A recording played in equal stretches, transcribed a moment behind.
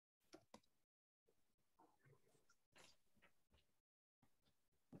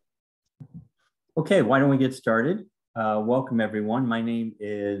Okay, why don't we get started? Welcome, everyone. My name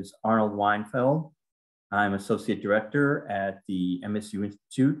is Arnold Weinfeld. I'm Associate Director at the MSU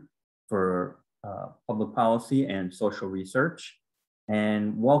Institute for Public Policy and Social Research.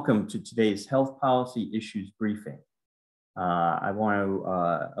 And welcome to today's Health Policy Issues Briefing. I want to,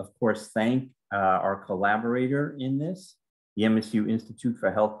 of course, thank our collaborator in this, the MSU Institute for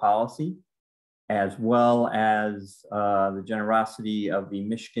Health Policy, as well as the generosity of the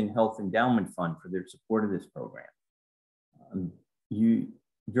Michigan Health Endowment Fund for their support of this program.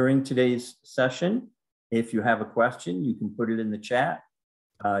 During today's session, if you have a question, you can put it in the chat.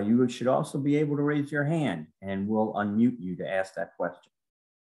 You should also be able to raise your hand and we'll unmute you to ask that question.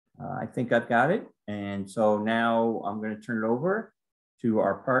 I think I've got it. And so now I'm going to turn it over to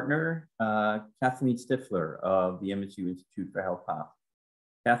our partner, Kathleen Stifler of the MSU Institute for Health Policy.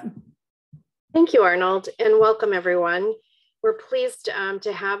 Kathy? Thank you, Arnold, and welcome everyone. We're pleased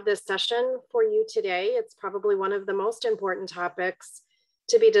to have this session for you today. It's probably one of the most important topics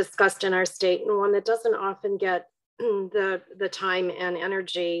to be discussed in our state and one that doesn't often get the time and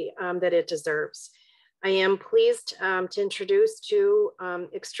energy that it deserves. I am pleased to introduce two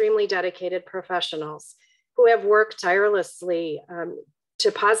extremely dedicated professionals who have worked tirelessly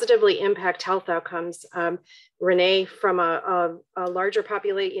to positively impact health outcomes. Renee from a larger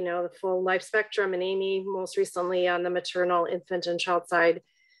population, the full life spectrum, and Amy most recently on the maternal, infant, and child side,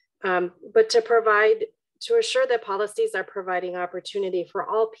 but to assure that policies are providing opportunity for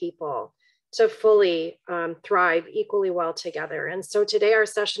all people to fully thrive equally well together. And so today our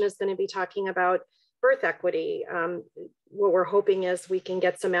session is going to be talking about birth equity. What we're hoping is we can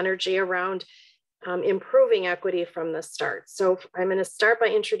get some energy around improving equity from the start. So I'm going to start by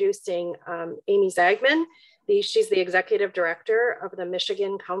introducing Amy Zaagman. She's the Executive Director of the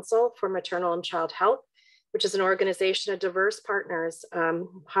Michigan Council for Maternal and Child Health, which is an organization of diverse partners,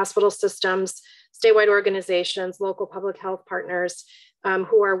 hospital systems, statewide organizations, local public health partners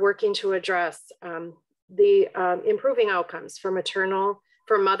who are working to address the improving outcomes for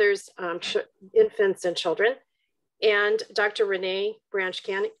mothers, infants, and children. And Dr. Renee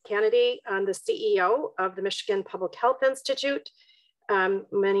Canada, the CEO of the Michigan Public Health Institute.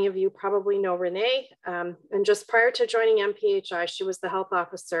 Many of you probably know Renee. And just prior to joining MPHI, she was the health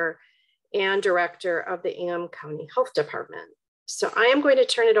officer and director of the Ingham County Health Department. So I am going to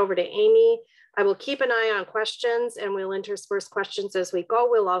turn it over to Amy. I will keep an eye on questions and we'll intersperse questions as we go.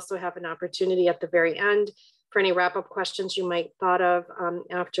 We'll also have an opportunity at the very end for any wrap-up questions you might thought of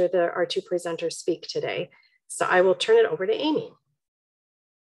after our two presenters speak today. So I will turn it over to Amy.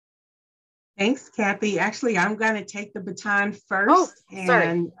 Thanks, Kathy. Actually, I'm going to take the baton first.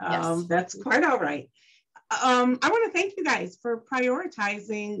 And yes. That's quite all right. I want to thank you guys for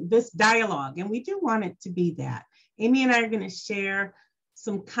prioritizing this dialogue, and we do want it to be that. Amy and I are going to share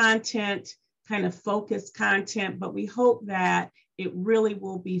some content, kind of focused content, but we hope that it really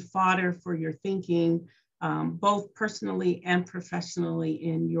will be fodder for your thinking, both personally and professionally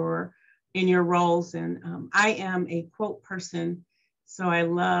in your roles. And I am a quote person, so I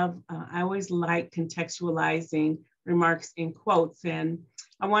always like contextualizing remarks in quotes. And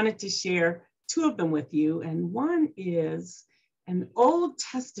I wanted to share two of them with you. And one is an Old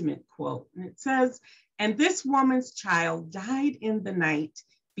Testament quote. And it says, "And this woman's child died in the night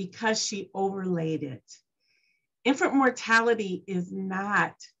because she overlaid it." Infant mortality is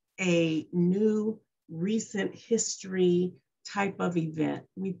not a new recent history type of event.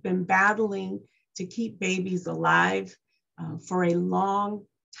 We've been battling to keep babies alive for a long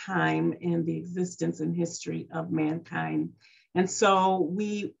time in the existence and history of mankind. And so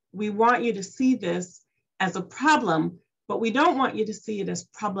we want you to see this as a problem, but we don't want you to see it as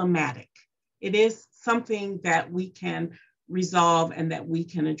problematic. It is something that we can resolve and that we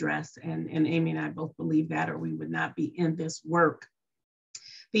can address. And Amy and I both believe that, or we would not be in this work.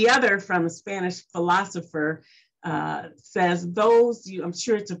 The other, from a Spanish philosopher, says, I'm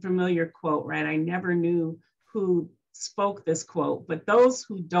sure it's a familiar quote, right? I never knew who spoke this quote, but those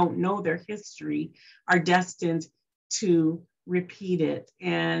who don't know their history are destined to repeat it.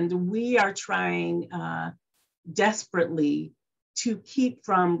 And we are trying desperately to keep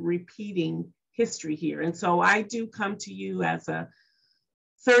from repeating history here. And so I do come to you as a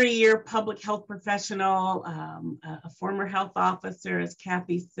 30-year public health professional, a former health officer, as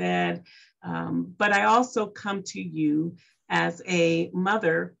Kathy said, but I also come to you as a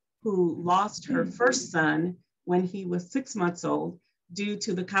mother who lost her first son when he was 6 months old due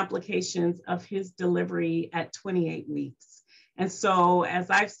to the complications of his delivery at 28 weeks. And so, as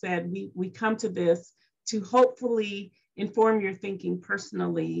I've said, we come to this to hopefully inform your thinking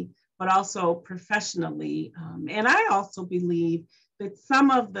personally, but also professionally. And I also believe that some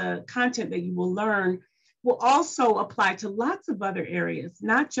of the content that you will learn will also apply to lots of other areas,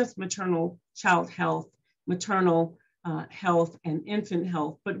 not just maternal child health, maternal health and infant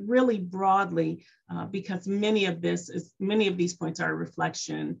health, but really broadly, because many of these points are a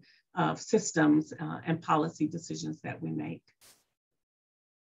reflection of systems and policy decisions that we make.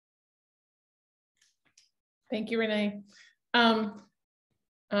 Thank you, Renee. I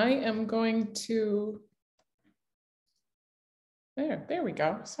am going to, there we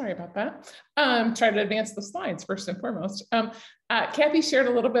go. Sorry about that. Try to advance the slides first and foremost. Kathy shared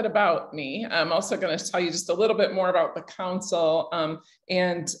a little bit about me. I'm also going to tell you just a little bit more about the council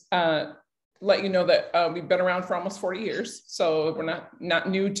and let you know that we've been around for almost 40 years. So we're not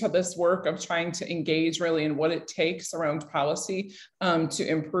new to this work of trying to engage really in what it takes around policy to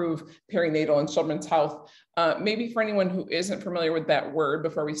improve perinatal and children's health. Maybe for anyone who isn't familiar with that word,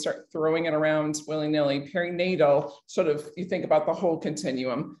 before we start throwing it around willy-nilly, perinatal, sort of, you think about the whole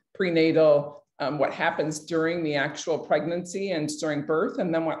continuum, prenatal, what happens during the actual pregnancy and during birth,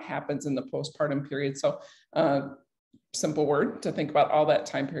 and then what happens in the postpartum period. So simple word to think about all that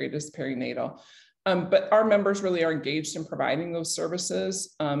time period is perinatal. But our members really are engaged in providing those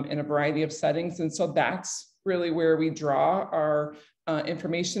services in a variety of settings. And so that's really where we draw our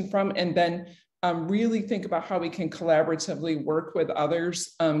information from. And then really think about how we can collaboratively work with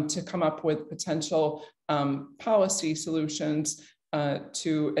others to come up with potential policy solutions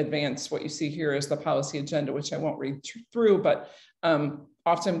to advance what you see here as the policy agenda, which I won't read through, but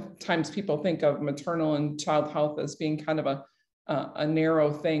oftentimes people think of maternal and child health as being kind of a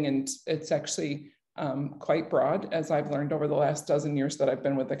narrow thing, and it's actually quite broad, as I've learned over the last dozen years that I've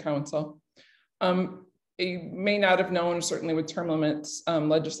been with the council. You may not have known, certainly with term limits,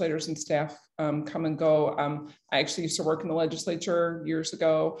 legislators and staff come and go. I actually used to work in the legislature years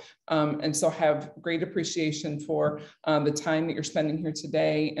ago, and so have great appreciation for the time that you're spending here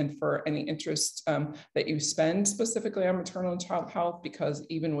today and for any interest that you spend specifically on maternal and child health, because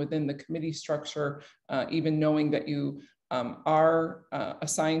even within the committee structure, even knowing that you are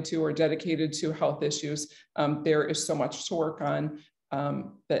assigned to or dedicated to health issues, there is so much to work on.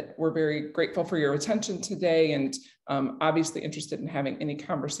 That we're very grateful for your attention today, and obviously interested in having any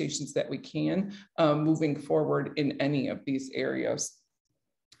conversations that we can moving forward in any of these areas.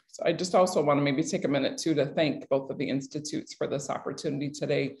 So I just also want to maybe take a minute too to thank both of the institutes for this opportunity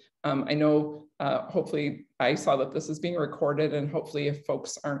today. I know hopefully I saw that this is being recorded, and hopefully if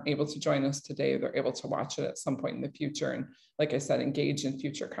folks aren't able to join us today, they're able to watch it at some point in the future, and like I said, engage in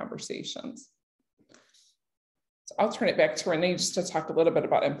future conversations. I'll turn it back to Renee just to talk a little bit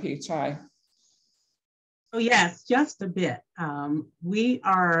about MPHI. Oh yes, just a bit. We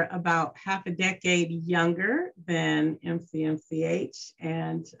are about half a decade younger than MCMCH,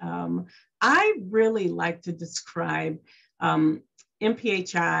 and I really like to describe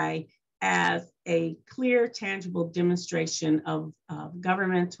MPHI as a clear, tangible demonstration of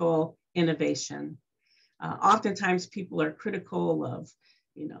governmental innovation. Oftentimes people are critical of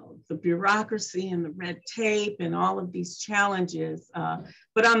the bureaucracy and the red tape and all of these challenges.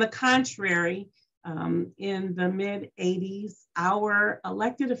 But on the contrary, in the mid-'80s, our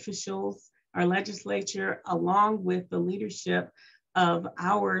elected officials, our legislature, along with the leadership of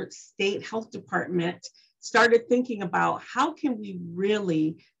our state health department, started thinking about how can we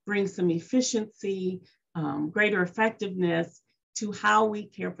really bring some efficiency, greater effectiveness to how we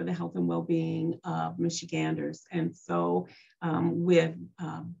care for the health and well-being of Michiganders. And so with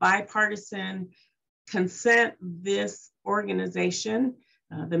bipartisan consent, this organization,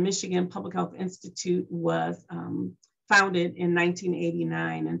 the Michigan Public Health Institute, was founded in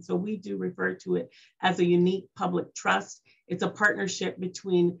 1989. And so we do refer to it as a unique public trust. It's a partnership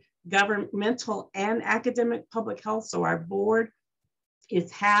between governmental and academic public health. So our board is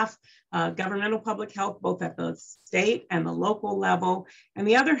half governmental public health, both at the state and the local level. And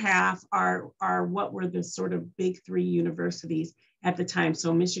the other half are what were the sort of big three universities at the time.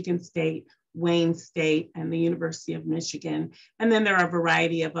 So Michigan State, Wayne State, and the University of Michigan. And then there are a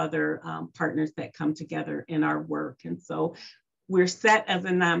variety of other partners that come together in our work. And so we're set as a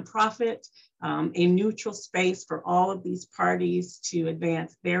nonprofit, a neutral space for all of these parties to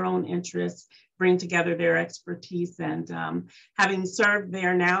advance their own interests, bring together their expertise. And having served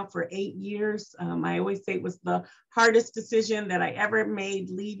there now for 8 years, I always say it was the hardest decision that I ever made,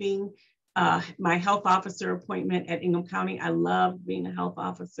 leaving my health officer appointment at Ingham County. I love being a health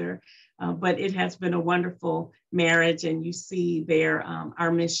officer, but it has been a wonderful marriage. And you see there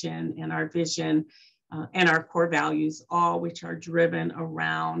our mission and our vision and our core values, all which are driven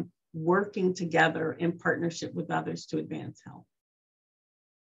around working together in partnership with others to advance health.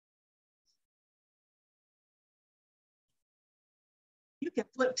 We can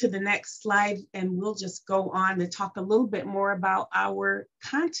flip to the next slide and we'll just go on to talk a little bit more about our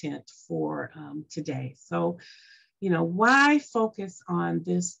content for today. So, why focus on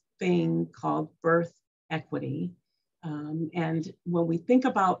this thing called birth equity? And when we think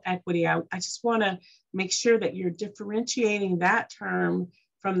about equity, I just want to make sure that you're differentiating that term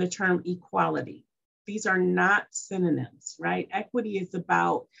from the term equality. These are not synonyms, right? Equity is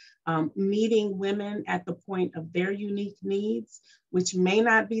about meeting women at the point of their unique needs, which may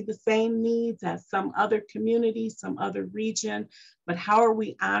not be the same needs as some other community, some other region, but how are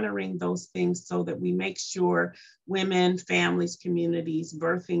we honoring those things so that we make sure women, families, communities,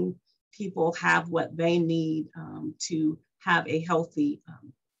 birthing people have what they need to have a healthy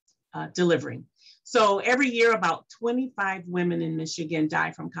delivery. So every year, about 25 women in Michigan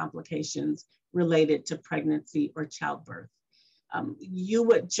die from complications related to pregnancy or childbirth. You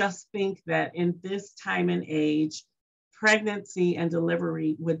would just think that in this time and age, pregnancy and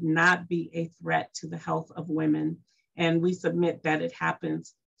delivery would not be a threat to the health of women. And we submit that it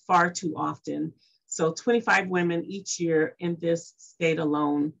happens far too often. So 25 women each year in this state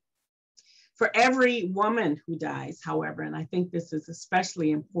alone. For every woman who dies, however, and I think this is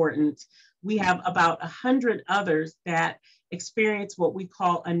especially important, we have about 100 others that experience what we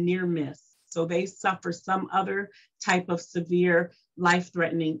call a near miss. So they suffer some other type of severe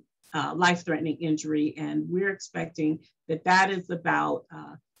life-threatening injury, and we're expecting that that is about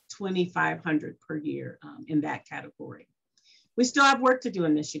 2,500 per year in that category. We still have work to do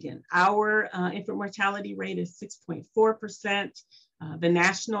in Michigan. Our infant mortality rate is 6.4%. The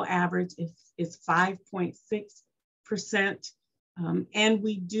national average is 5.6%. And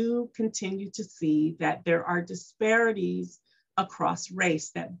we do continue to see that there are disparities across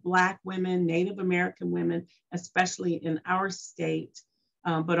race, that Black women, Native American women, especially in our state,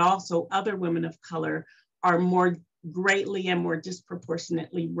 but also other women of color, are more greatly and more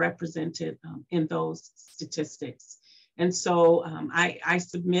disproportionately represented in those statistics. And so I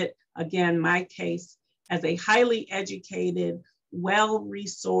submit, again, my case as a highly educated,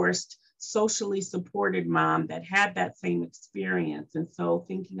 well-resourced, socially supported mom that had that same experience. And so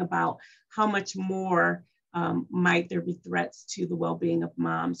thinking about how much more might there be threats to the well-being of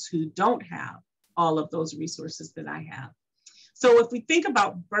moms who don't have all of those resources that I have. So if we think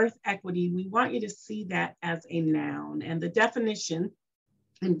about birth equity, we want you to see that as a noun. And the definition,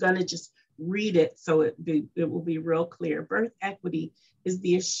 I'm gonna just read it so it will be real clear. Birth equity is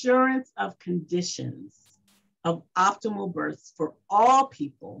the assurance of conditions of optimal births for all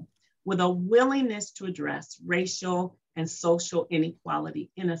people with a willingness to address racial and social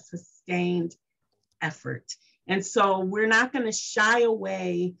inequality in a sustained effort. And so we're not going to shy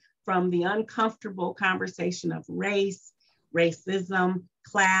away from the uncomfortable conversation of race, racism,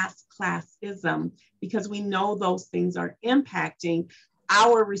 classism, because we know those things are impacting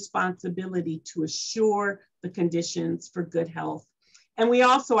our responsibility to assure the conditions for good health. And we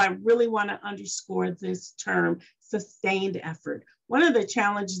also, I really want to underscore this term, sustained effort. One of the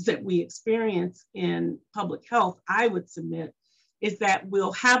challenges that we experience in public health, I would submit, is that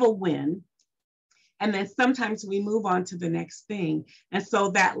we'll have a win, and then sometimes we move on to the next thing. And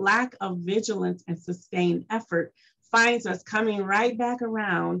so that lack of vigilance and sustained effort finds us coming right back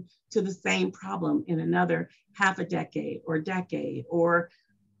around to the same problem in another half a decade or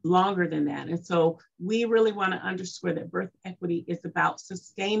longer than that. And so we really want to underscore that birth equity is about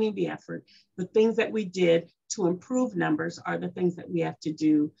sustaining the effort. The things that we did to improve numbers are the things that we have to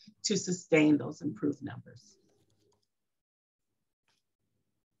do to sustain those improved numbers.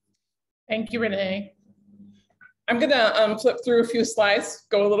 Thank you, Renee. I'm gonna flip through a few slides,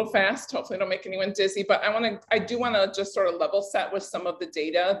 go a little fast. Hopefully I don't make anyone dizzy, but I do wanna just sort of level set with some of the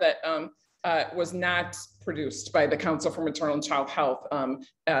data that was not produced by the Council for Maternal and Child Health.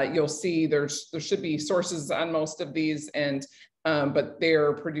 You'll see there should be sources on most of these, and but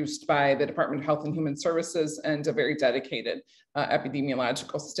they're produced by the Department of Health and Human Services and a very dedicated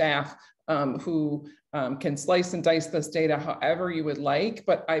epidemiological staff who can slice and dice this data however you would like,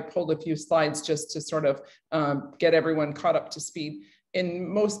 but I pulled a few slides just to sort of get everyone caught up to speed. In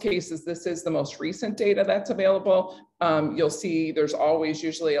most cases, this is the most recent data that's available. You'll see there's always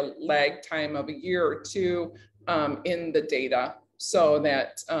usually a lag time of a year or two in the data, so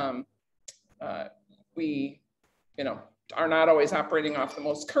that we, are not always operating off the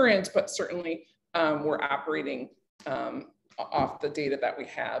most current, but certainly we're operating off the data that we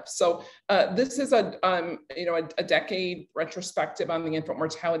have. So this is a decade retrospective on the infant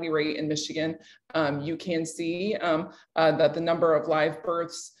mortality rate in Michigan. You can see that the number of live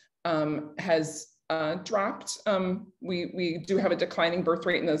births has dropped. We do have a declining birth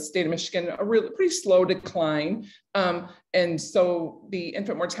rate in the state of Michigan, a really pretty slow decline. And so the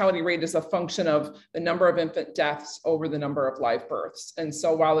infant mortality rate is a function of the number of infant deaths over the number of live births. And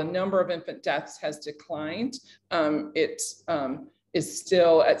so while the number of infant deaths has declined, it is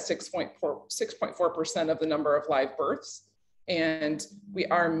still at 6.4% of the number of live births. And we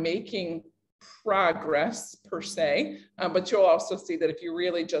are making progress per se, but you'll also see that if you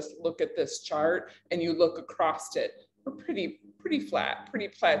really just look at this chart and you look across it, we're pretty flat, pretty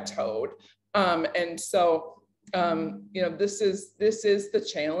plateaued. And so, you know, this is the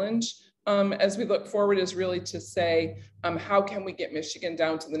challenge as we look forward, is really to say, how can we get Michigan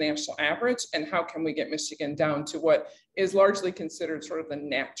down to the national average, and how can we get Michigan down to what is largely considered sort of the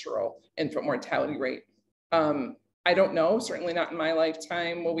natural infant mortality rate? I don't know, certainly not in my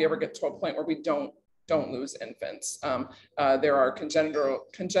lifetime, will we ever get to a point where we don't lose infants. There are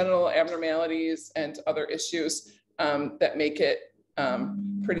congenital abnormalities and other issues that make it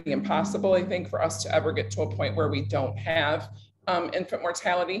pretty impossible, I think, for us to ever get to a point where we don't have infant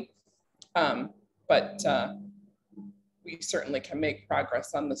mortality. But we certainly can make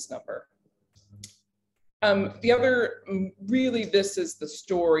progress on this number. The other, really, this is the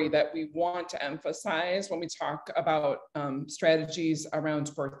story that we want to emphasize when we talk about strategies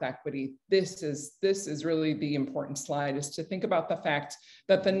around birth equity. This is really the important slide, is to think about the fact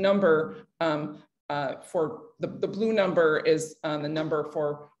that the number for the blue number is the number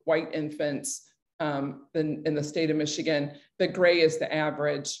for white infants in the state of Michigan. The gray is the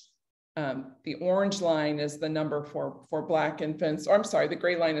average. The orange line is the number for Black infants, or I'm sorry, the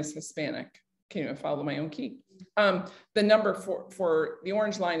gray line is Hispanic. Can't even follow my own key. The number for the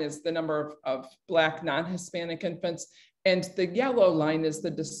orange line is the number of Black non-Hispanic infants, and the yellow line is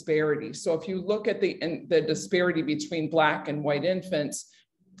the disparity. So if you look at the disparity between Black and white infants,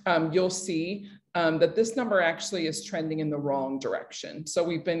 you'll see that this number actually is trending in the wrong direction. So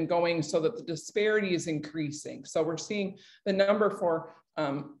we've been going so that the disparity is increasing. So we're seeing the number for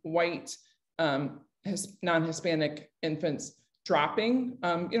white non-Hispanic infants dropping,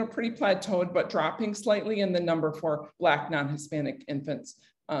 you know, pretty plateaued, but dropping slightly, and the number for Black non-Hispanic infants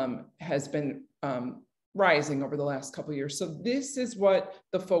has been rising over the last couple of years. So this is what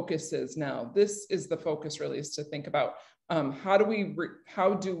the focus is now. This is the focus, really, is to think about how do we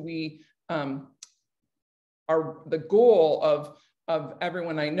the goal of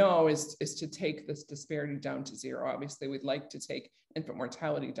everyone I know is to take this disparity down to zero. Obviously, we'd like to take infant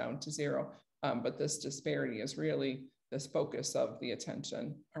mortality down to zero, but this disparity is really this focus of the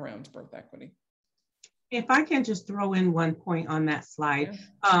attention around birth equity. If I can just throw in one point on that slide,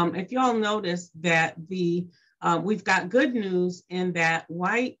 if y'all notice that we've got good news in that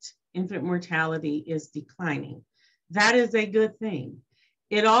white infant mortality is declining. That is a good thing.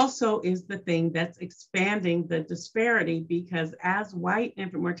 It also is the thing that's expanding the disparity, because as white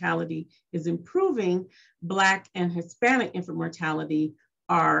infant mortality is improving, Black and Hispanic infant mortality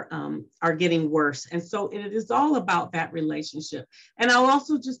are getting worse. And so it is all about that relationship. And I'll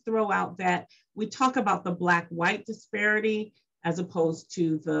also just throw out that we talk about the Black-white disparity as opposed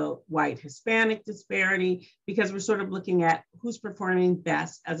to the white-Hispanic disparity, because we're sort of looking at who's performing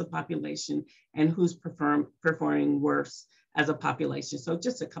best as a population and who's performing worse as a population. So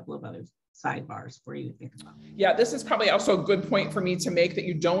just a couple of other sidebars for you to think about. Yeah, this is probably also a good point for me to make, that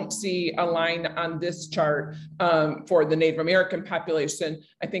you don't see a line on this chart for the Native American population.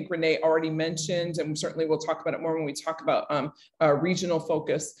 I think Renee already mentioned, and certainly we'll talk about it more when we talk about regional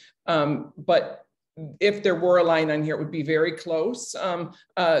focus, but if there were a line on here, it would be very close to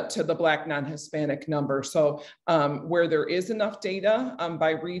the Black non-Hispanic number. So where there is enough data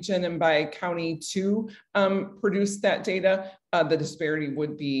by region and by county to produce that data, the disparity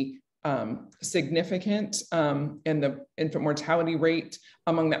would be significant, and the infant mortality rate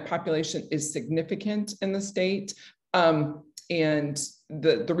among that population is significant in the state. And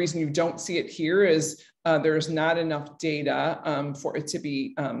the reason you don't see it here is there's not enough data for it to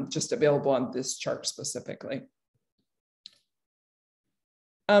be just available on this chart specifically.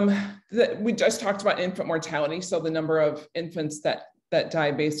 We just talked about infant mortality, so the number of infants that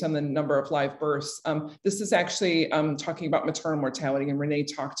die based on the number of live births. This is actually talking about maternal mortality, and Renee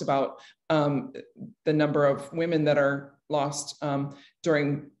talked about the number of women that are lost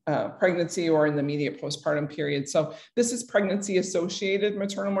during pregnancy or in the immediate postpartum period. So this is pregnancy associated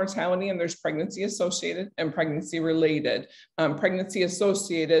maternal mortality, and there's pregnancy associated and pregnancy related. Pregnancy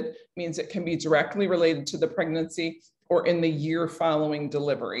associated means it can be directly related to the pregnancy, or in the year following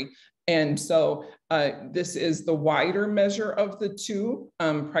delivery. And so this is the wider measure of the two.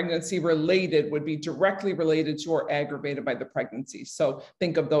 Pregnancy related would be directly related to or aggravated by the pregnancy. So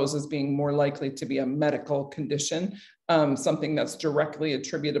think of those as being more likely to be a medical condition, something that's directly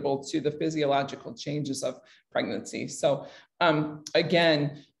attributable to the physiological changes of pregnancy. So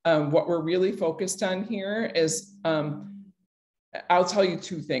again, what we're really focused on here is, I'll tell you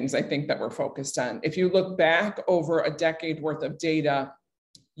two things I think that we're focused on. If you look back over a decade worth of data,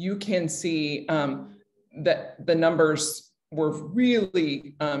 you can see that the numbers were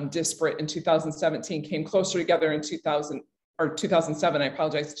really disparate in 2017, came closer together in 2007, I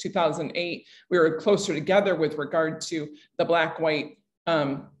apologize, 2008. We were closer together with regard to the Black-white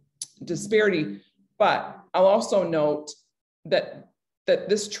disparity. But I'll also note that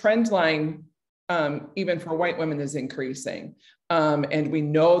this trend line, even for white women, is increasing. And we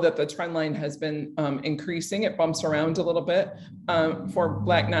know that the trend line has been increasing. It bumps around a little bit for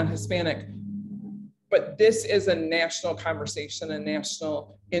Black non-Hispanic. But this is a national conversation, a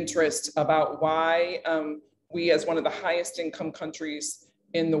national interest about why we, as one of the highest income countries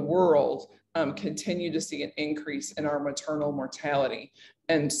in the world, continue to see an increase in our maternal mortality.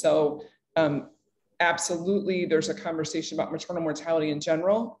 And so absolutely, there's a conversation about maternal mortality in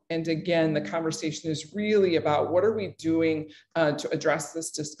general. And again, the conversation is really about what are we doing to address this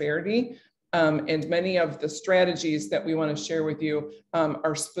disparity? And many of the strategies that we want to share with you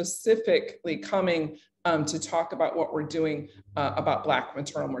are specifically coming to talk about what we're doing about Black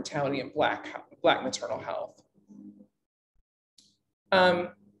maternal mortality and Black maternal health.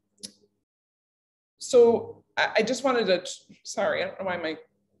 So I just wanted to, sorry, I don't know why my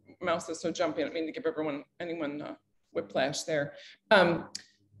mouse is so jumpy. I don't mean to give anyone whiplash there.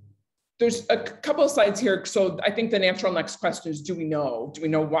 There's a couple of slides here. So I think the natural next question is, do we know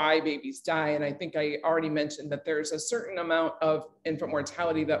why babies die? And I think I already mentioned that there's a certain amount of infant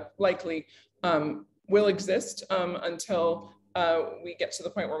mortality that likely will exist until we get to the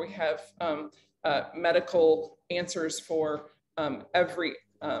point where we have medical answers for every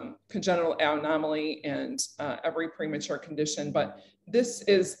congenital anomaly and every premature condition. But this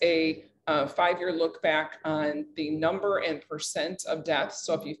is a 5-year look back on the number and percent of deaths.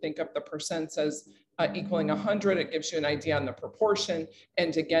 So if you think of the percents as equaling 100, it gives you an idea on the proportion.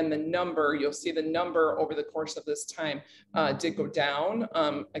 And again, the number, you'll see the number over the course of this time did go down,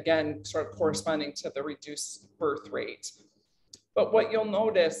 again, sort of corresponding to the reduced birth rate. But what you'll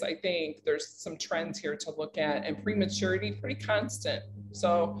notice, I think there's some trends here to look at, and prematurity pretty constant.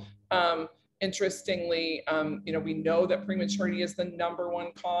 So interestingly, we know that prematurity is the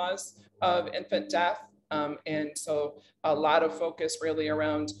 #1 cause of infant death. And so a lot of focus really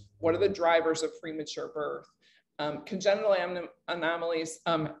around what are the drivers of premature birth. Congenital anomalies,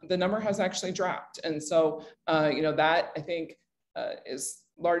 the number has actually dropped. And so, that I think is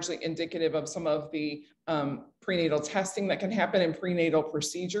largely indicative of some of the prenatal testing that can happen and prenatal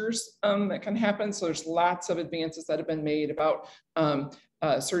procedures that can happen. So there's lots of advances that have been made about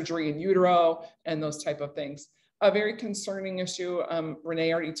surgery in utero and those type of things. A very concerning issue,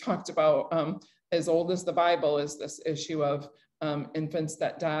 Renee already talked about, as old as the Bible, is this issue of infants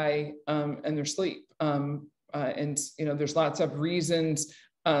that die in their sleep. And there's lots of reasons,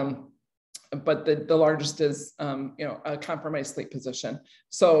 but the largest is, a compromised sleep position.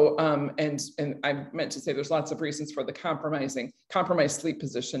 So, and I meant to say there's lots of reasons for the compromised sleep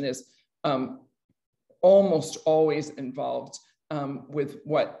position is almost always involved with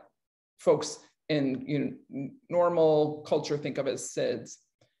what folks in normal culture think of as SIDS.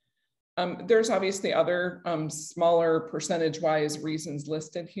 There's obviously other smaller percentage-wise reasons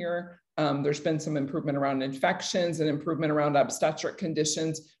listed here. There's been some improvement around infections and improvement around obstetric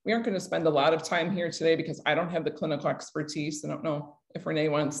conditions. We aren't going to spend a lot of time here today because I don't have the clinical expertise. I don't know if Renee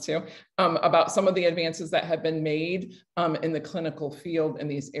wants to, about some of the advances that have been made in the clinical field in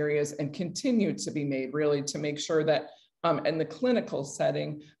these areas and continue to be made, really, to make sure that in the clinical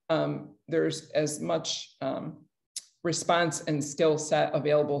setting, there's as much response and skill set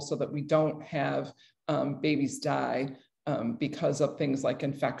available so that we don't have babies die because of things like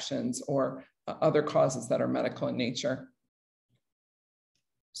infections or other causes that are medical in nature.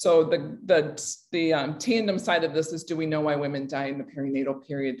 So the tandem side of this is, do we know why women die in the perinatal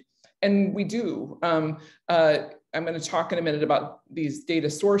period? And we do. I'm going to talk in a minute about these data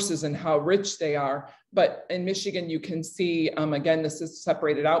sources and how rich they are. But in Michigan, you can see, again, this is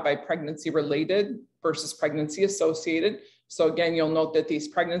separated out by pregnancy related versus pregnancy associated. So again, you'll note that these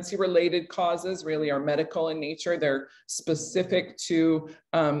pregnancy related causes really are medical in nature. They're specific to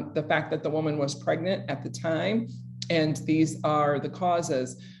the fact that the woman was pregnant at the time. And these are the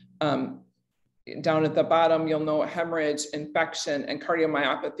causes. down at the bottom, you'll know hemorrhage, infection, and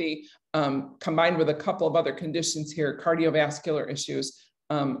cardiomyopathy, combined with a couple of other conditions here. Cardiovascular issues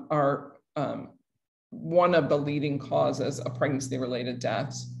are one of the leading causes of pregnancy-related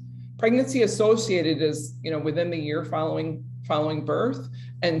deaths. Pregnancy associated is, within the year following birth.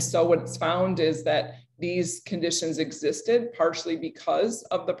 And so what's found is that these conditions existed partially because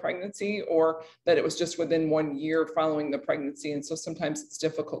of the pregnancy, or that it was just within 1 year following the pregnancy. And so sometimes it's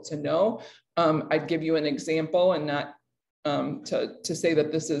difficult to know. I'd give you an example, and not to say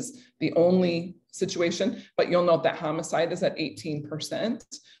that this is the only situation, but you'll note that homicide is at 18%.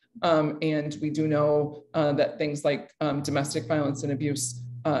 And we do know that things like domestic violence and abuse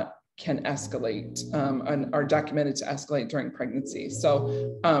can escalate and are documented to escalate during pregnancy.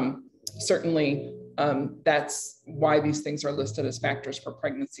 So certainly that's why these things are listed as factors for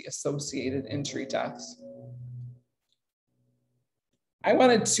pregnancy-associated injury deaths. I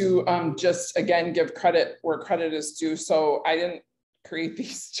wanted to just, again, give credit where credit is due. So I didn't create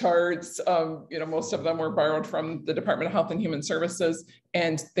these charts. Most of them were borrowed from the Department of Health and Human Services,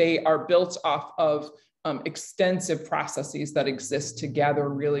 and they are built off of extensive processes that exist to gather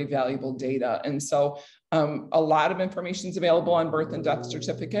really valuable data. And so a lot of information is available on birth and death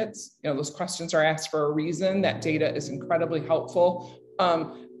certificates. Those questions are asked for a reason. That data is incredibly helpful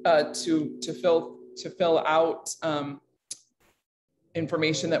to fill out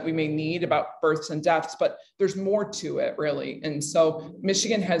information that we may need about births and deaths, but there's more to it, really. And so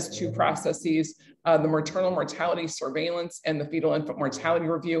Michigan has two processes, the maternal mortality surveillance and the fetal infant mortality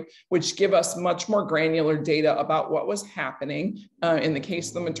review, which give us much more granular data about what was happening. In the case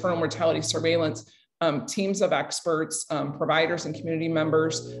of the maternal mortality surveillance, teams of experts, providers and community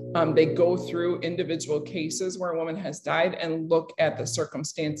members, they go through individual cases where a woman has died and look at the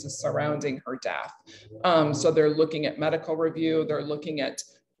circumstances surrounding her death. So they're looking at medical review, they're looking at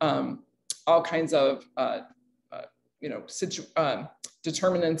all kinds of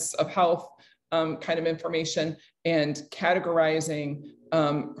determinants of health kind of information, and categorizing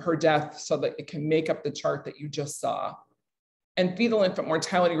her death so that it can make up the chart that you just saw. And fetal infant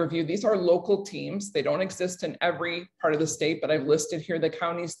mortality review, these are local teams. They don't exist in every part of the state, but I've listed here the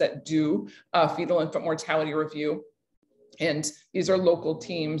counties that do fetal infant mortality review. And these are local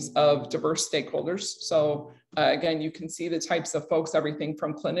teams of diverse stakeholders. So again, you can see the types of folks, everything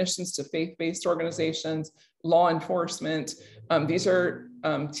from clinicians to faith-based organizations, law enforcement. These are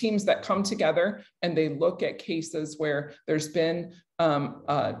teams that come together and they look at cases where there's been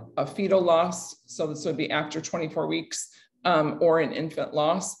a fetal loss. So this would be after 24 weeks. Or an infant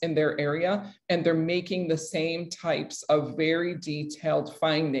loss in their area, and they're making the same types of very detailed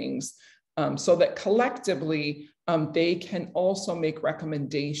findings so that collectively they can also make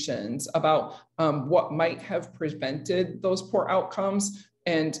recommendations about what might have prevented those poor outcomes,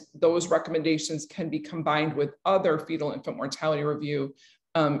 and those recommendations can be combined with other fetal infant mortality review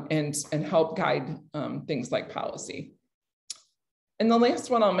and help guide things like policy. And the last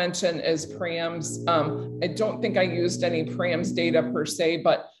one I'll mention is PRAMS. I don't think I used any PRAMS data per se,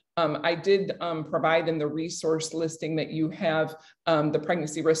 but I did provide in the resource listing that you have the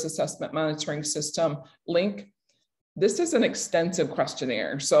Pregnancy Risk Assessment Monitoring System link. This is an extensive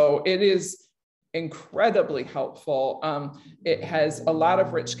questionnaire, so it is incredibly helpful. It has a lot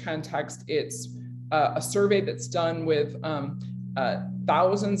of rich context. It's a survey that's done with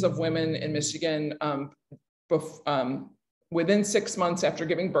thousands of women in Michigan within 6 months after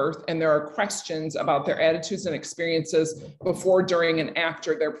giving birth, and there are questions about their attitudes and experiences before, during, and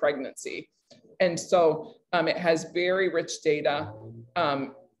after their pregnancy. And so it has very rich data.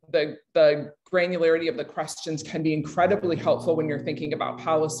 The granularity of the questions can be incredibly helpful when you're thinking about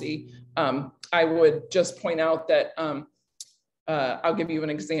policy. I would just point out that I'll give you an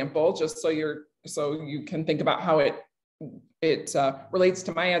example just so you can think about how it relates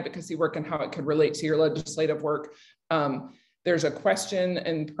to my advocacy work and how it could relate to your legislative work. There's a question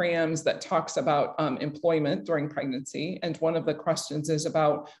in PRAMS that talks about employment during pregnancy. And one of the questions is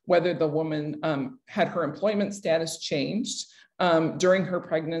about whether the woman had her employment status changed during her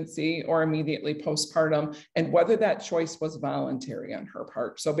pregnancy or immediately postpartum, and whether that choice was voluntary on her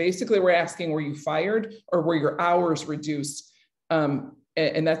part. So basically we're asking, were you fired or were your hours reduced? And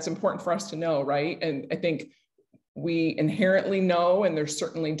that's important for us to know, right? And I think we inherently know, and there's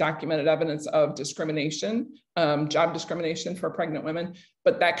certainly documented evidence of discrimination, job discrimination for pregnant women,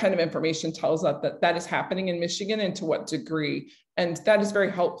 but that kind of information tells us that that is happening in Michigan and to what degree. And that is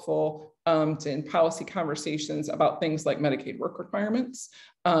very helpful in policy conversations about things like Medicaid work requirements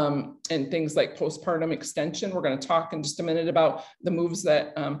and things like postpartum extension. We're going to talk in just a minute about the moves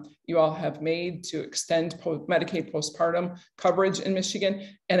that you all have made to extend Medicaid postpartum coverage in Michigan.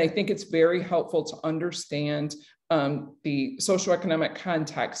 And I think it's very helpful to understand the socioeconomic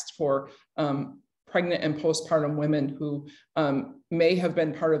context for pregnant and postpartum women who may have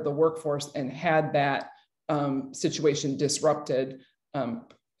been part of the workforce and had that situation disrupted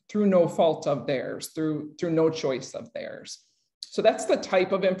through no fault of theirs, through no choice of theirs. So that's the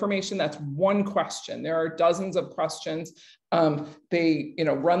type of information. That's one question. There are dozens of questions. They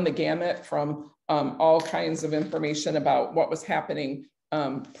run the gamut from all kinds of information about what was happening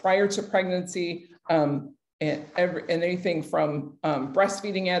prior to pregnancy, and anything from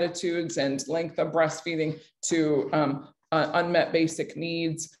breastfeeding attitudes and length of breastfeeding to unmet basic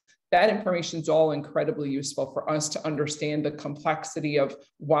needs. That information is all incredibly useful for us to understand the complexity of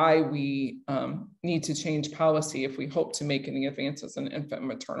why we need to change policy if we hope to make any advances in infant and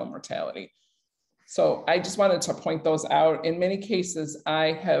maternal mortality. So I just wanted to point those out. In many cases,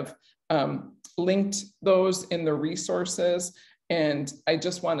 I have linked those in the resources. And I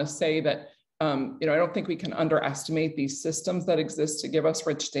just want to say that I don't think we can underestimate these systems that exist to give us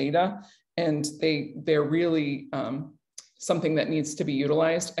rich data. And they're really something that needs to be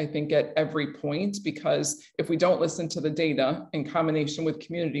utilized, I think, at every point, because if we don't listen to the data in combination with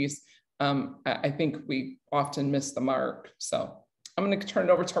communities, I think we often miss the mark. So I'm going to turn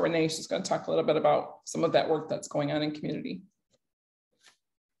it over to Renee. She's going to talk a little bit about some of that work that's going on in community.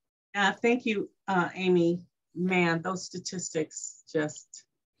 Thank you, Amy. Man, those statistics just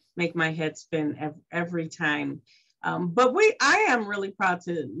make my head spin every time. But I am really proud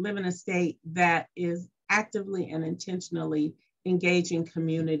to live in a state that is actively and intentionally engaging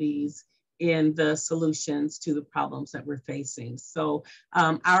communities in the solutions to the problems that we're facing. So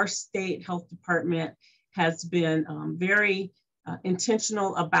our state health department has been very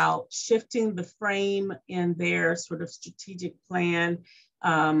intentional about shifting the frame in their sort of strategic plan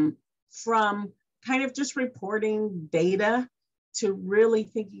from kind of just reporting data to really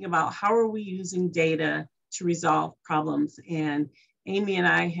thinking about how are we using data to resolve problems. And Amy and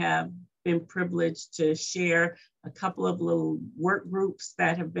I have been privileged to share a couple of little work groups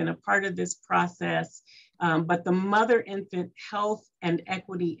that have been a part of this process. But the Mother-Infant Health and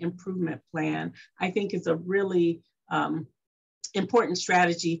Equity Improvement Plan, I think, is a really important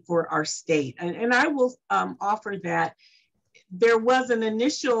strategy for our state. And I will offer that there was an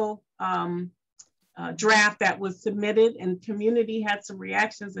initial draft that was submitted, and community had some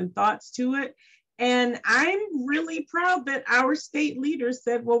reactions and thoughts to it. And I'm really proud that our state leaders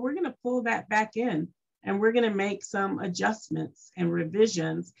said, well, we're going to pull that back in and we're going to make some adjustments and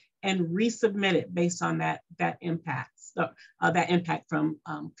revisions and resubmit it based on that impact from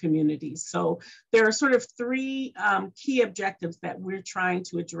communities. So there are sort of three key objectives that we're trying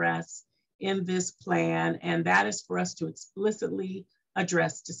to address in this plan. And that is for us to explicitly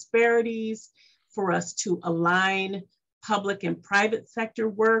address disparities, for us to align public and private sector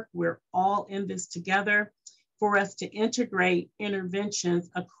work. We're all in this together. For us to integrate interventions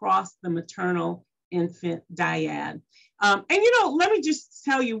across the maternal infant dyad. And let me just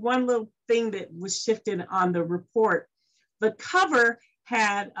tell you one little thing that was shifted on the report. The cover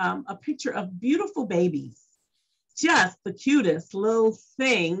had a picture of beautiful babies, just the cutest little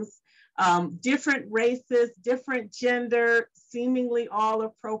things, different races, different gender, seemingly all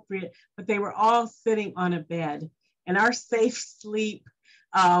appropriate, but they were all sitting on a bed. And our Safe Sleep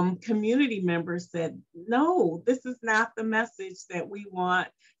community members said, no, this is not the message that we want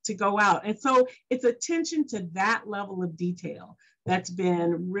to go out. And so it's attention to that level of detail that's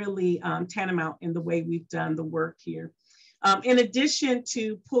been really tantamount in the way we've done the work here. In addition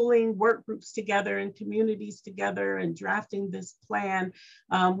to pulling work groups together and communities together and drafting this plan,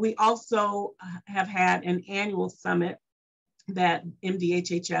 we also have had an annual summit that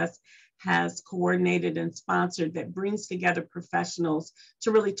MDHHS has coordinated and sponsored that brings together professionals to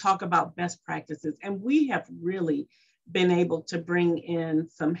really talk about best practices. And we have really been able to bring in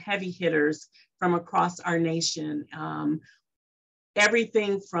some heavy hitters from across our nation.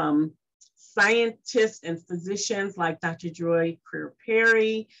 Everything from scientists and physicians like Dr. Joy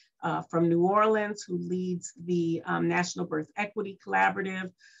Perry from New Orleans, who leads the National Birth Equity Collaborative,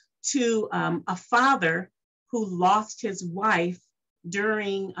 to a father who lost his wife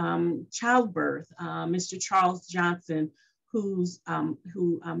during childbirth, Mr. Charles Johnson, who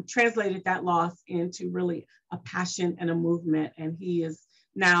translated that loss into really a passion and a movement. And he is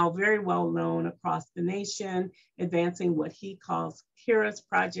now very well known across the nation, advancing what he calls Kira's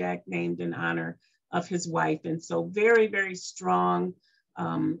Project, named in honor of his wife. And so very, very strong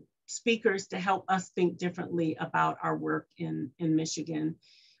speakers to help us think differently about our work in Michigan.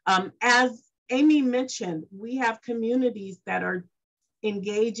 As Amy mentioned, we have communities that are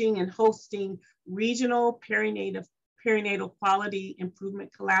engaging and hosting regional perinatal quality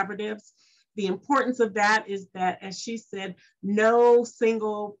improvement collaboratives. The importance of that is that, as she said, no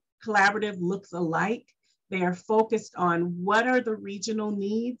single collaborative looks alike. They are focused on what are the regional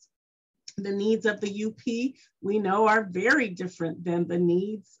needs. The needs of the UP, we know, are very different than the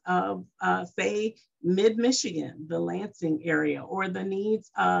needs of, say, mid-Michigan, the Lansing area, or the needs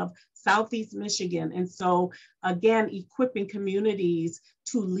of Southeast Michigan. And so, again, equipping communities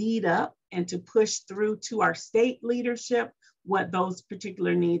to lead up and to push through to our state leadership what those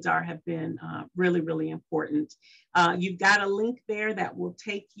particular needs are have been really, really important. You've got a link there that will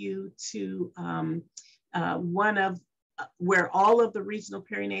take you to one of where all of the regional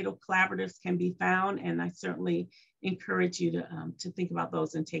perinatal collaboratives can be found. And I certainly encourage you to think about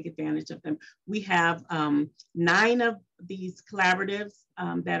those and take advantage of them. We have 9 of these collaboratives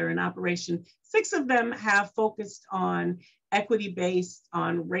that are in operation. 6 of them have focused on equity based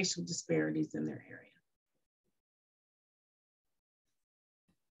on racial disparities in their area.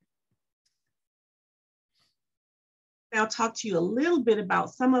 I'll talk to you a little bit about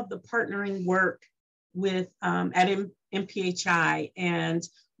some of the partnering work with at MPHI, and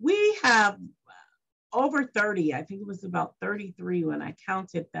we have over 30, I think it was about 33 when I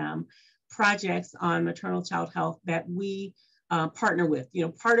counted them, projects on maternal child health that we partner with. You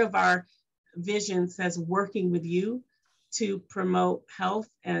know, part of our vision says working with you to promote health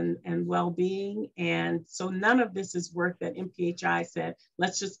and well-being. And so none of this is work that MPHI said,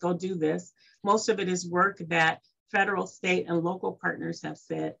 let's just go do this. Most of it is work that federal, state, and local partners have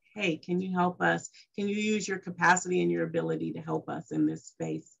said, hey, can you help us? Can you use your capacity and your ability to help us in this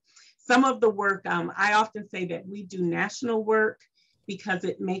space? Some of the work, I often say that we do national work because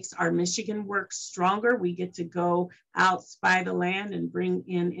it makes our Michigan work stronger. We get to go out, spy the land, and bring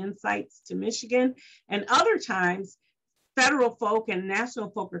in insights to Michigan. And other times, federal folk and national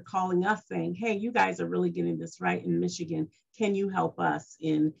folk are calling us saying, hey, you guys are really getting this right in Michigan. Can you help us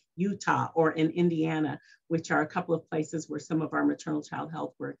in Utah or in Indiana, which are a couple of places where some of our maternal child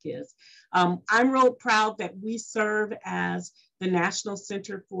health work is. I'm real proud that we serve as the National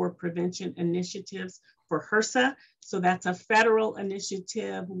Center for Prevention Initiatives for HRSA. So that's a federal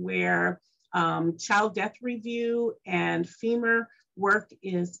initiative where child death review and FEMR work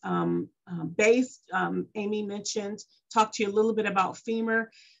is based. Amy talked to you a little bit about FEMR.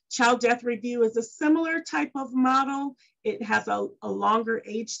 Child death review is a similar type of model. It has a longer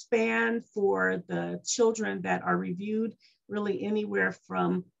age span for the children that are reviewed, really anywhere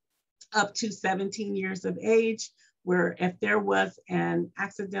from up to 17 years of age, where if there was an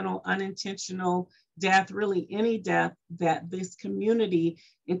accidental, unintentional death, really any death that this community,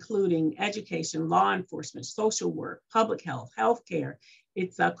 including education, law enforcement, social work, public health, healthcare,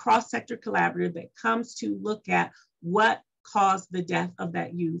 it's a cross-sector collaborative that comes to look at what caused the death of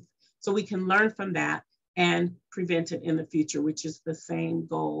that youth so we can learn from that and prevent it in the future, which is the same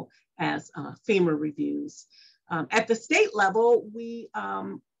goal as FEMR reviews. At the state level, we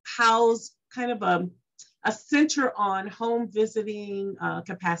house kind of a center on home visiting,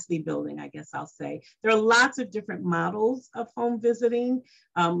 capacity building, I guess I'll say. There are lots of different models of home visiting,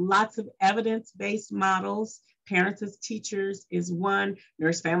 lots of evidence-based models. Parents as teachers is one,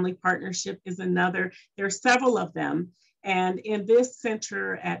 nurse-family partnership is another. There are several of them. And in this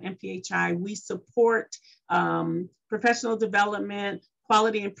center at MPHI, we support professional development,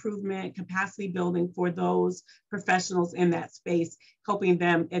 quality improvement, capacity building for those professionals in that space, helping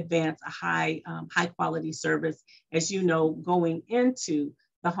them advance a high quality service, as you know, going into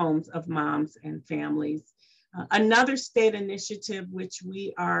the homes of moms and families. Another state initiative, which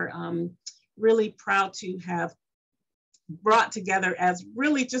we are really proud to have brought together as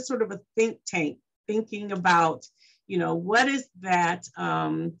really just sort of a think tank, thinking about, you know, what is that,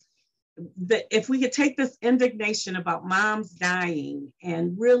 if we could take this indignation about moms dying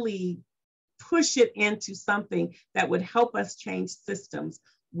and really push it into something that would help us change systems,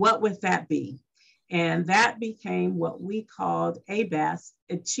 what would that be? And that became what we called ABEST,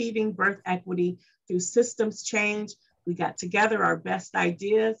 Achieving Birth Equity Through Systems Change. We got together our best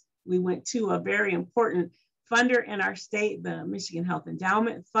ideas. We went to a very important funder in our state, the Michigan Health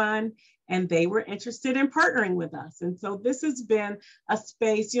Endowment Fund, and they were interested in partnering with us. And so this has been a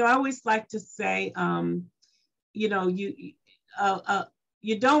space, you know, I always like to say, you know,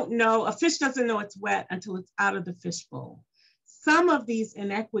 you don't know, a fish doesn't know it's wet until it's out of the fishbowl. Some of these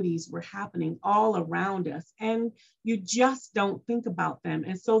inequities were happening all around us and you just don't think about them.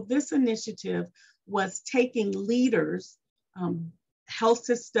 And so this initiative was taking leaders, health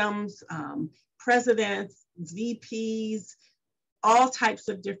systems, presidents, VPs, all types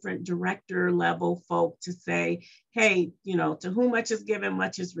of different director level folk to say, hey, you know, to whom much is given,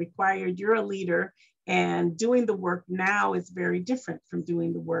 much is required. You're a leader, and doing the work now is very different from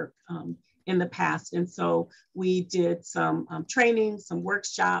doing the work in the past. And so we did some training, some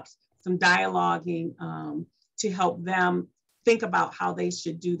workshops, some dialoguing to help them think about how they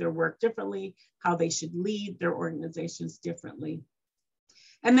should do their work differently, how they should lead their organizations differently.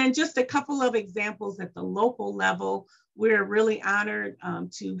 And then just a couple of examples at the local level. We're really honored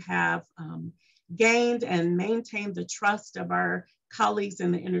to have gained and maintained the trust of our colleagues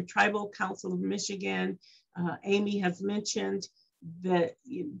in the Intertribal Council of Michigan. Amy has mentioned that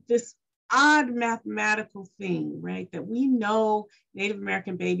this odd mathematical thing, right? That we know Native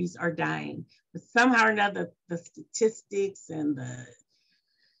American babies are dying, but somehow or another, the statistics and the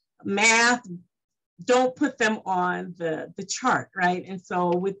math don't put them on the chart, right? And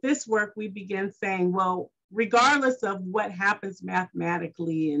so with this work, we begin saying, well, regardless of what happens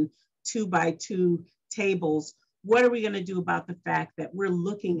mathematically in 2x2 tables, what are we going to do about the fact that we're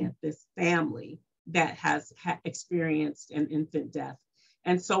looking at this family that has experienced an infant death?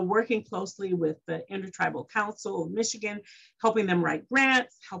 And so working closely with the Intertribal Council of Michigan, helping them write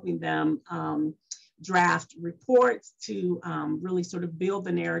grants, helping them draft reports to really sort of build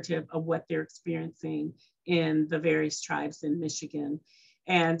the narrative of what they're experiencing in the various tribes in Michigan.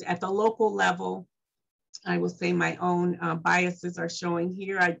 And at the local level, I will say my own biases are showing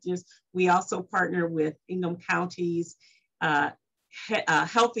here. We also partner with Ingham County's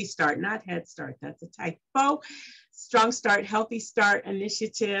Healthy Start, not Head Start, that's a typo, Strong Start, Healthy Start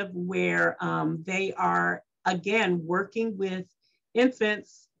initiative, where they are, again, working with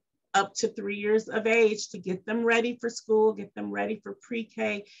infants up to 3 years of age to get them ready for school, get them ready for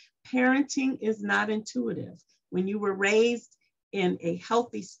pre-K. Parenting is not intuitive. When you were raised in a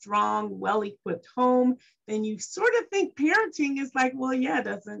healthy, strong, well-equipped home, then you sort of think parenting is like, well, yeah,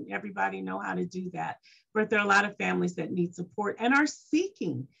 doesn't everybody know how to do that? But there are a lot of families that need support and are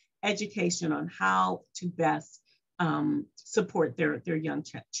seeking education on how to best support their young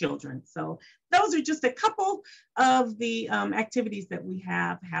children. So those are just a couple of the activities that we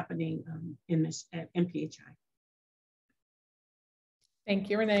have happening in this at MPHI.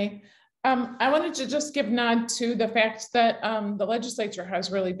 Thank you, Renee. I wanted to just give nod to the fact that the legislature has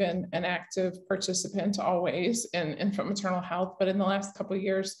really been an active participant always in infant maternal health, but in the last couple of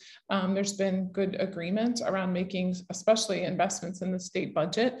years, there's been good agreement around making especially investments in the state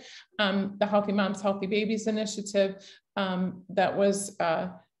budget. The Healthy Moms, Healthy Babies initiative that was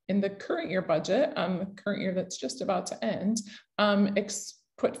in the current year budget, the current year that's just about to end,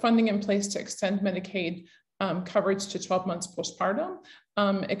 put funding in place to extend Medicaid coverage to 12 months postpartum,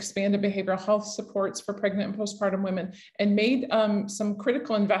 expanded behavioral health supports for pregnant and postpartum women, and made some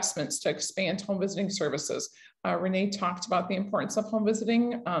critical investments to expand home visiting services. Renee talked about the importance of home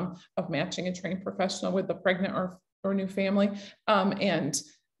visiting, of matching a trained professional with the pregnant or new family.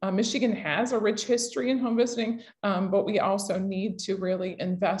 Michigan has a rich history in home visiting, but we also need to really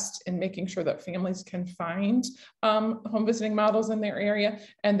invest in making sure that families can find home visiting models in their area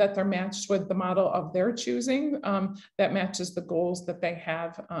and that they're matched with the model of their choosing that matches the goals that they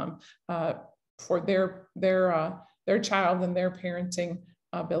have for their child and their parenting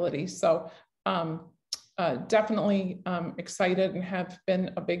ability. So definitely excited and have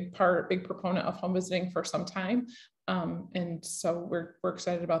been a big proponent of home visiting for some time. And so we're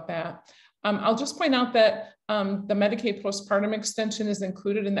excited about that. I'll just point out that the Medicaid postpartum extension is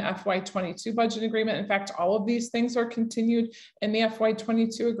included in the FY22 budget agreement. In fact, all of these things are continued in the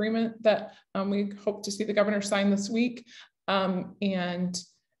FY22 agreement that we hope to see the governor sign this week.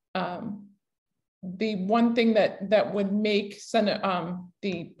 The one thing that would make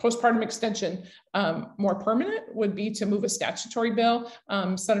the postpartum extension more permanent would be to move a statutory bill.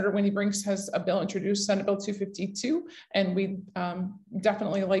 Senator Winnie Brinks has a bill introduced, Senate Bill 252, and we'd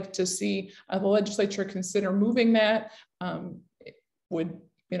definitely like to see the legislature consider moving that. It would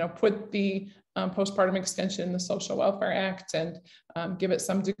put the postpartum extension in the Social Welfare Act and give it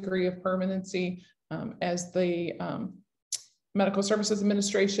some degree of permanency as the Medical Services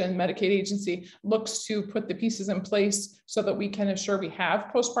Administration, Medicaid agency looks to put the pieces in place so that we can assure we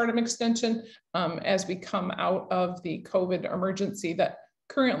have postpartum extension as we come out of the COVID emergency that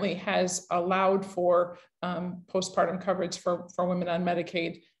currently has allowed for postpartum coverage for women on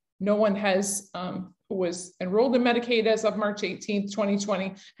Medicaid. No one has, who was enrolled in Medicaid as of March 18th,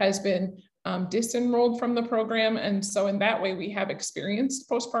 2020, has been disenrolled from the program. And so in that way, we have experienced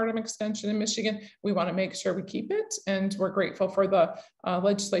postpartum extension in Michigan. We want to make sure we keep it. And we're grateful for the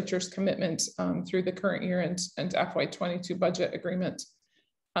legislature's commitment through the current year and FY22 budget agreement.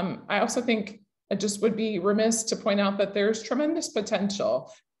 I also think I just would be remiss to point out that there's tremendous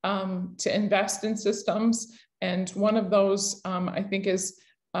potential to invest in systems. And one of those, I think, is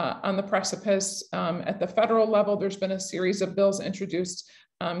on the precipice. At the federal level, there's been a series of bills introduced.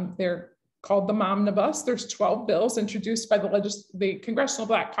 They're called the Momnibus. There's 12 bills introduced by the Congressional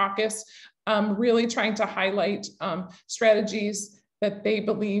Black Caucus, really trying to highlight strategies that they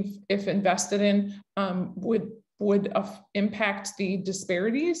believe, if invested in, would impact the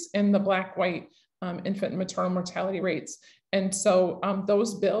disparities in the Black-white infant and maternal mortality rates. And so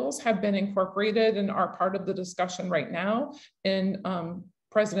those bills have been incorporated and are part of the discussion right now in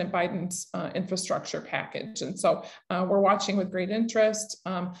President Biden's infrastructure package. And so we're watching with great interest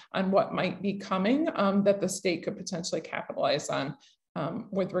on what might be coming that the state could potentially capitalize on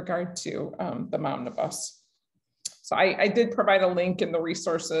with regard to the Momnibus. So I did provide a link in the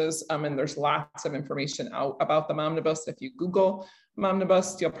resources, and there's lots of information out about the Momnibus. If you Google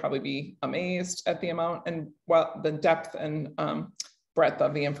Momnibus, you'll probably be amazed at the amount and the depth and breadth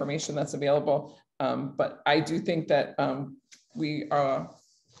of the information that's available. But I do think that we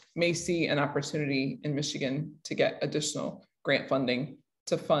may see an opportunity in Michigan to get additional grant funding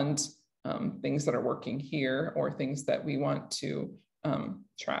to fund things that are working here or things that we want to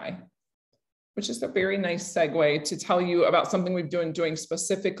try. Which is a very nice segue to tell you about something we've been doing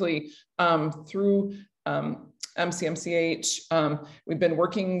specifically through MCMCH. We've been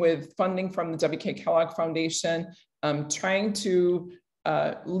working with funding from the W.K. Kellogg Foundation, trying to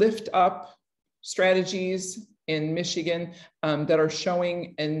lift up strategies in Michigan that are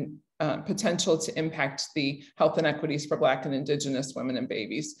showing an potential to impact the health inequities for Black and Indigenous women and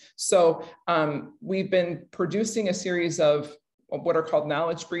babies. So we've been producing a series of what are called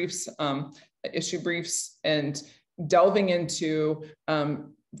knowledge briefs, issue briefs, and delving into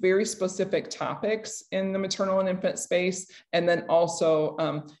very specific topics in the maternal and infant space. And then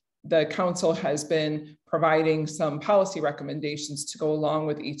also the council has been providing some policy recommendations to go along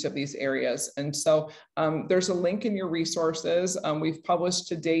with each of these areas. And so there's a link in your resources. We've published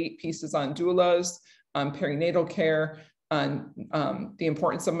to date pieces on doulas, perinatal care, on the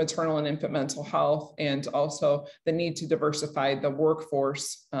importance of maternal and infant mental health, and also the need to diversify the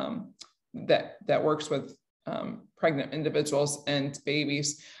workforce that works with pregnant individuals and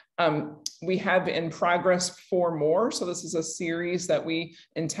babies. We have in progress 4 more. So this is a series that we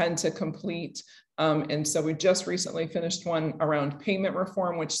intend to complete. And so we just recently finished one around payment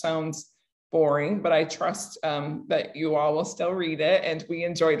reform, which sounds boring, but I trust that you all will still read it. And we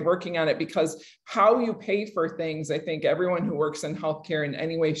enjoyed working on it because how you pay for things, I think everyone who works in healthcare in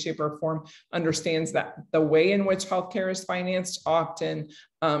any way, shape, or form understands that the way in which healthcare is financed often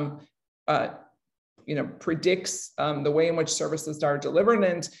predicts the way in which services are delivered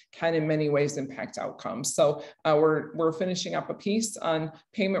and can in many ways impact outcomes. So we're finishing up a piece on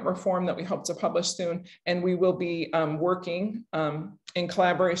payment reform that we hope to publish soon. And we will be working in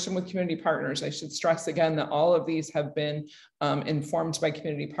collaboration with community partners. I should stress again that all of these have been informed by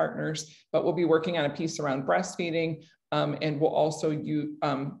community partners, but we'll be working on a piece around breastfeeding, and we'll also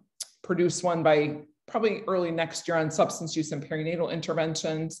produce one by probably early next year on substance use and perinatal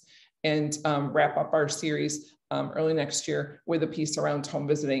interventions, and wrap up our series early next year with a piece around home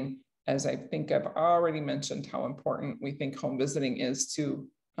visiting, as I think I've already mentioned how important we think home visiting is to,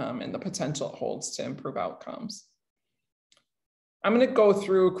 and the potential it holds to improve outcomes. I'm going to go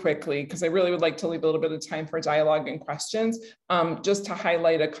through quickly because I really would like to leave a little bit of time for dialogue and questions, just to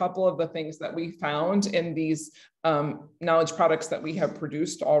highlight a couple of the things that we found in these knowledge products that we have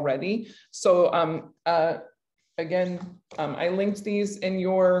produced already. So again, I linked these in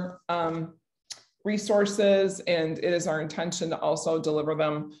your resources, and it is our intention to also deliver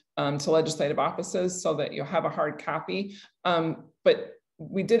them to legislative offices so that you'll have a hard copy. But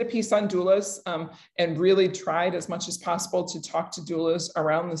we did a piece on doulas and really tried as much as possible to talk to doulas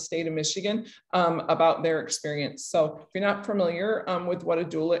around the state of Michigan about their experience. So if you're not familiar with what a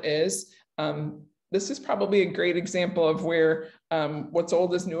doula is, this is probably a great example of where what's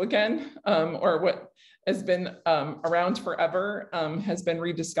old is new again, or what has been around forever has been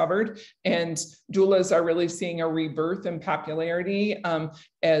rediscovered. And doulas are really seeing a rebirth in popularity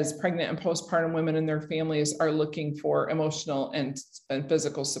as pregnant and postpartum women and their families are looking for emotional and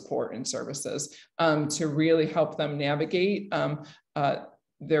physical support and services to really help them navigate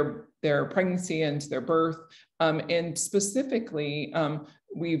their pregnancy and their birth. And specifically,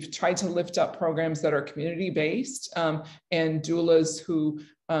 we've tried to lift up programs that are community-based and doulas who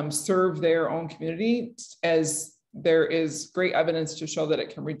serve their own community, as there is great evidence to show that it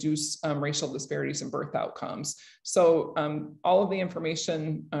can reduce racial disparities in birth outcomes. So all of the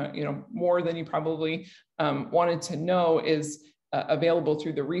information, more than you probably wanted to know, is available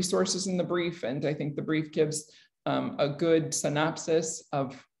through the resources in the brief. And I think the brief gives a good synopsis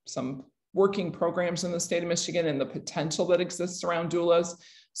of some working programs in the state of Michigan and the potential that exists around doulas.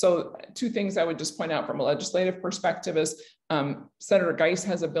 So two things I would just point out from a legislative perspective is Senator Geis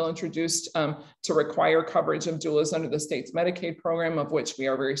has a bill introduced to require coverage of doulas under the state's Medicaid program, of which we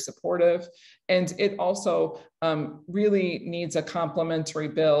are very supportive. And it also really needs a complementary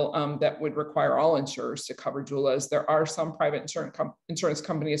bill that would require all insurers to cover doulas. There are some private insurance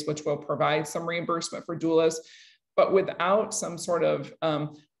companies which will provide some reimbursement for doulas, but without some sort of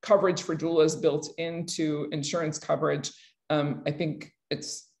coverage for doulas built into insurance coverage, I think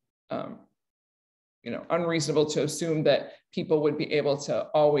it's unreasonable to assume that people would be able to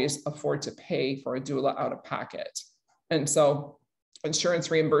always afford to pay for a doula out of pocket. And so insurance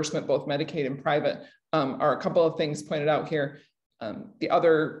reimbursement, both Medicaid and private, are a couple of things pointed out here. The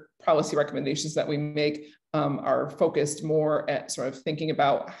other policy recommendations that we make are focused more at sort of thinking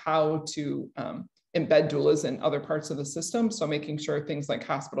about how to embed doulas in other parts of the system. So making sure things like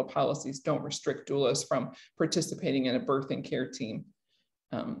hospital policies don't restrict doulas from participating in a birthing care team.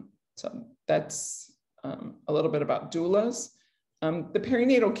 So that's a little bit about doulas. The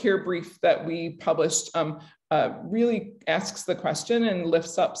perinatal care brief that we published really asks the question and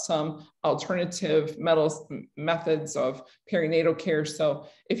lifts up some alternative methods of perinatal care. So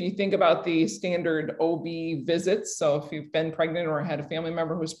if you think about the standard OB visits, so if you've been pregnant or had a family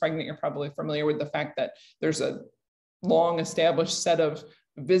member who's pregnant, you're probably familiar with the fact that there's a long established set of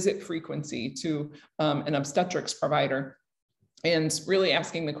visit frequency to an obstetrics provider. And really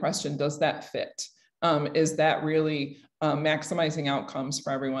asking the question, does that fit? Is that really maximizing outcomes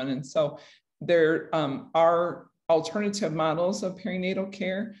for everyone? And so there are alternative models of perinatal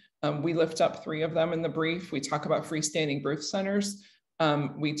care. We lift up 3 of them in the brief. We talk about freestanding birth centers.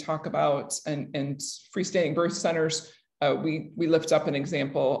 We talk about, and freestanding birth centers, we lift up an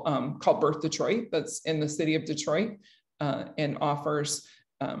example called Birth Detroit that's in the city of Detroit and offers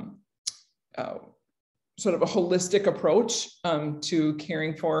sort of a holistic approach to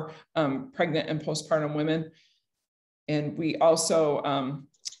caring for pregnant and postpartum women. And we also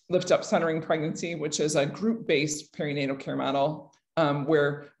lift up Centering Pregnancy, which is a group-based perinatal care model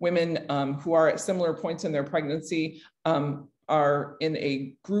where women who are at similar points in their pregnancy are in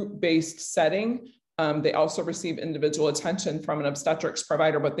a group-based setting. They also receive individual attention from an obstetrics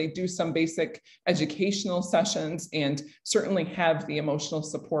provider, but they do some basic educational sessions and certainly have the emotional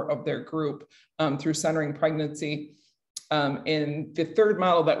support of their group through Centering Pregnancy. And the third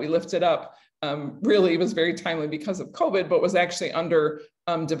model that we lifted up really was very timely because of COVID, but was actually under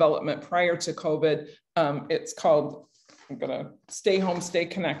development prior to COVID. It's called, I'm gonna Stay Home, Stay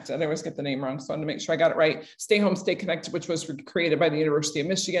Connected. I always get the name wrong, so I want to make sure I got it right. Stay Home, Stay Connected, which was created by the University of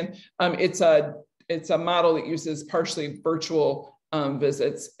Michigan. It's a model that uses partially virtual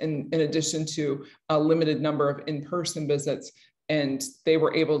visits in addition to a limited number of in-person visits. And they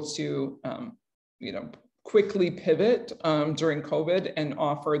were able to, quickly pivot during COVID and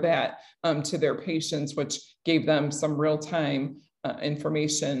offer that to their patients, which gave them some real-time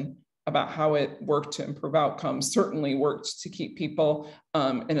information about how it worked to improve outcomes. Certainly worked to keep people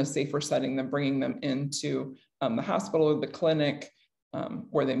in a safer setting than bringing them into the hospital or the clinic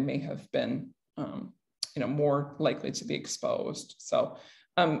where they may have been more likely to be exposed. So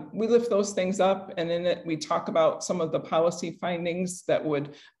we lift those things up, and in it we talk about some of the policy findings that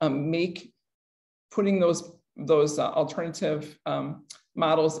would make putting those alternative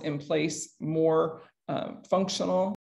models in place more functional.